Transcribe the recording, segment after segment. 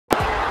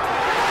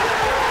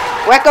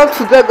Welcome to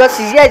Football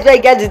Gossip. Here is where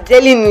you get the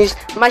daily news,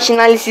 match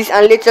analysis,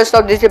 and latest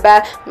updates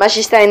about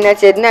Manchester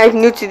United. Now, if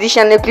you're new to this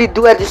channel, please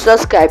do it to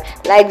subscribe,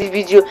 like this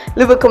video,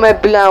 leave a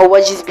comment below, and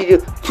watch this video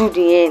to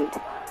the end.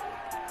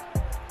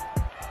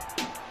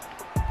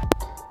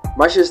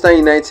 Manchester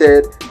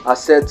United are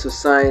set to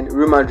sign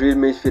Real Madrid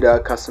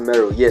midfielder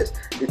Casemiro. Yes,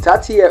 the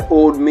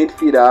 30-year-old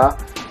midfielder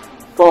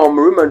from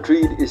Real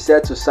Madrid is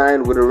set to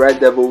sign with the Red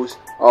Devils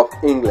of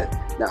England.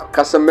 Now,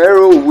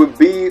 Casemiro will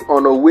be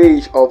on a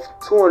wage of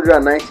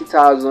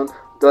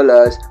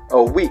 $290,000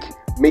 a week,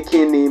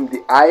 making him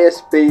the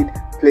highest paid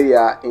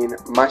player in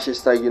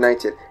Manchester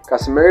United.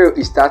 Casemiro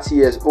is 30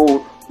 years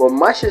old, but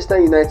Manchester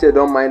United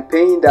don't mind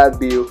paying that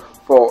bill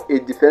for a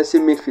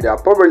defensive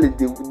midfielder, probably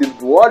the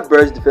world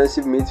best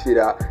defensive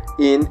midfielder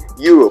in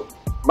Europe.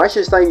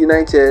 Manchester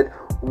United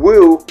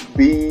will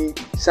be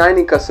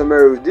signing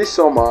Casemiro this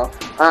summer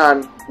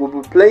and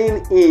will be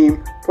playing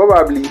him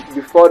probably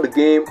before the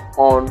game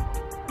on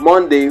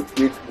Monday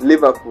with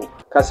Liverpool.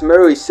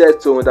 Casemiro is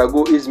set to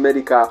undergo his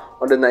medical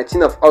on the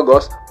 19th of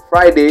August,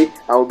 Friday,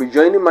 and will be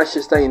joining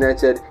Manchester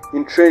United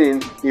in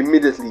training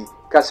immediately.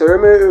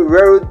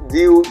 Casemiro's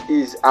deal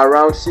is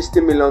around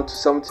 60 million to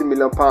 70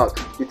 million pounds.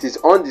 It is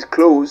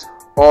undisclosed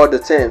all the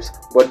terms,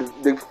 but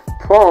the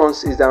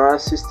pounds is around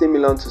 60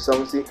 million to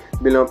 70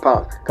 million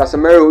pounds.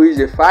 Casemiro is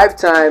a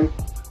 5-time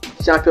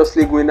Champions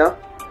League winner,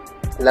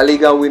 La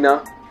Liga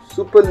winner,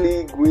 Super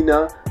League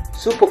winner,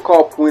 Super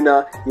Cup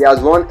winner. He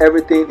has won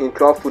everything in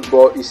club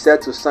football. He's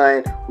set to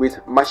sign with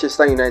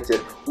Manchester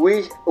United,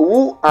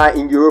 who are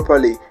in Europa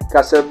League.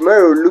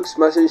 Casemiro looks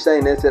Manchester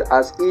United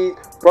as he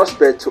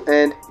prospects to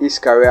end his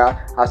career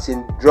as he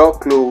draw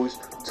close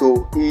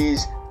to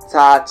his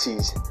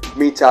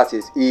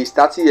mid-30s. He is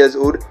 30 years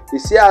old. He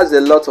still has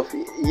a lot of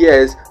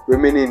years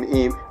remaining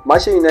in him.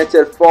 Manchester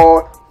United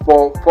fall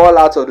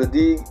out of the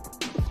deal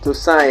to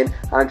sign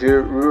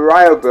Andrew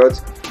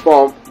Riobert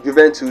from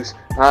Juventus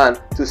and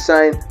to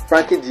sign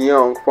Frankie de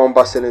Jong from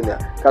Barcelona.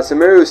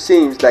 Casemiro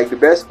seems like the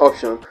best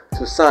option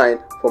to sign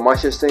for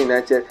Manchester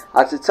United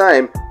at a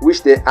time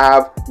which they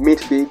have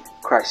midfield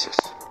crisis.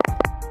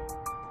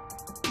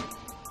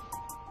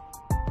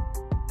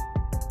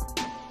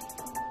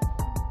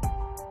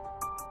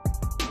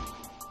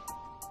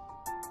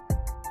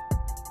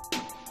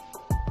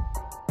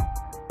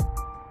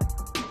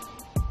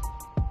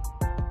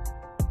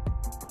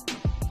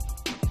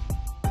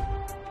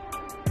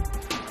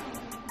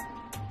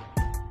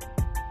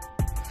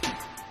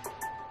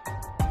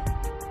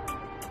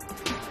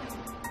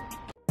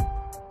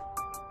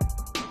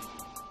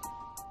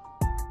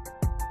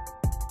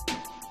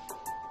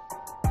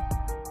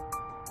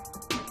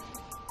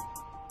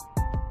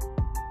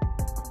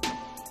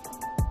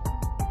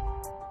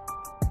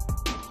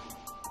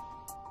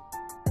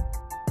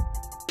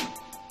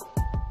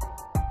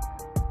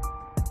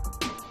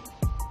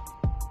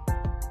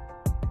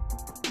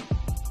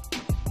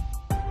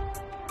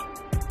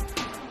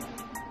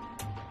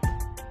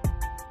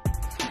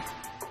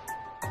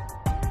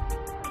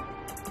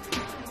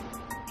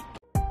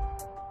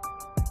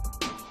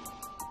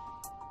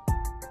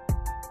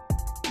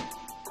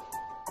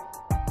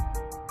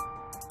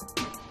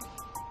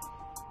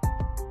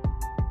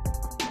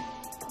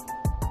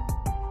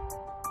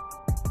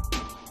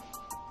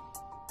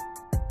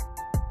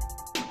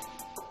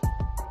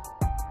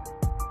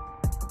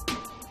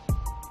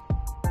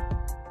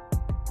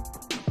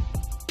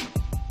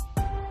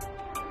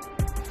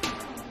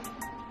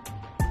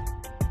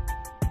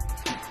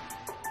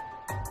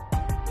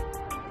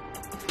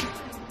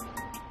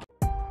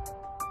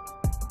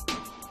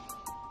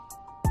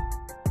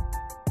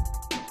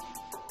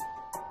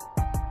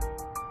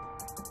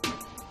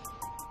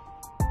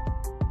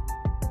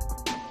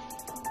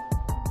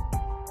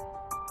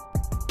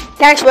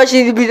 Thanks for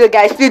watching the video,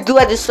 guys. Please do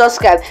it to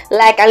subscribe,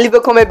 like, and leave a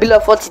comment below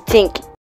what you think.